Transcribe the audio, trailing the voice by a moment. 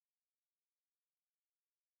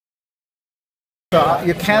So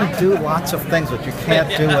you can do lots of things which you can't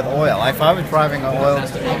do with oil. If I was driving an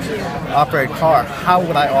oil-operated car, how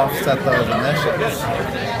would I offset those emissions?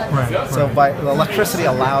 Right. So the electricity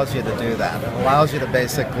allows you to do that. It allows you to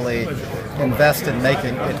basically invest in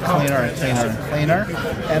making it cleaner and cleaner and cleaner.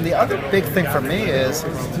 And the other big thing for me is,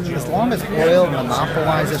 as long as oil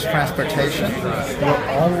monopolizes transportation, we're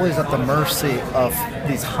always at the mercy of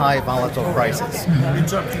these high volatile prices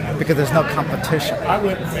because there's no competition.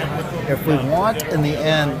 If we want, in the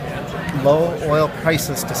end, low oil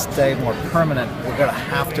prices to stay more permanent, we're going to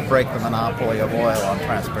have to break the monopoly of oil on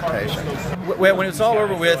transportation. When it's all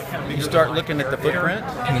over with, you start looking at the footprint,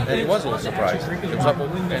 and it was a little surprising.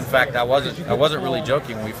 In fact, I wasn't really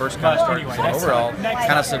joking when we first kind of started saying overall.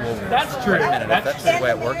 Kind of said, well, wait a minute, if that's the way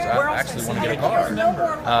it works, I actually want to get a car.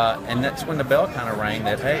 And that's when the bell kind of rang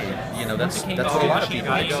that, hey, you know, that's what a lot of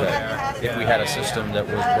people would say if we had a system that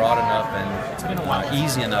was broad enough and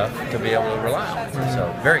easy enough to be able to rely on.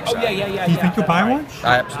 So very excited. Do you think you'll buy one?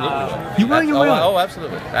 I absolutely will. You will? You will? Oh,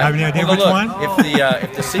 absolutely. Have any idea which one? If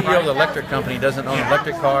the CEO of the electric company doesn't own an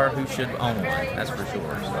electric car, who should own one? That's for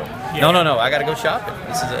sure. So, no. I got to go shopping.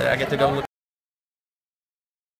 I get to go look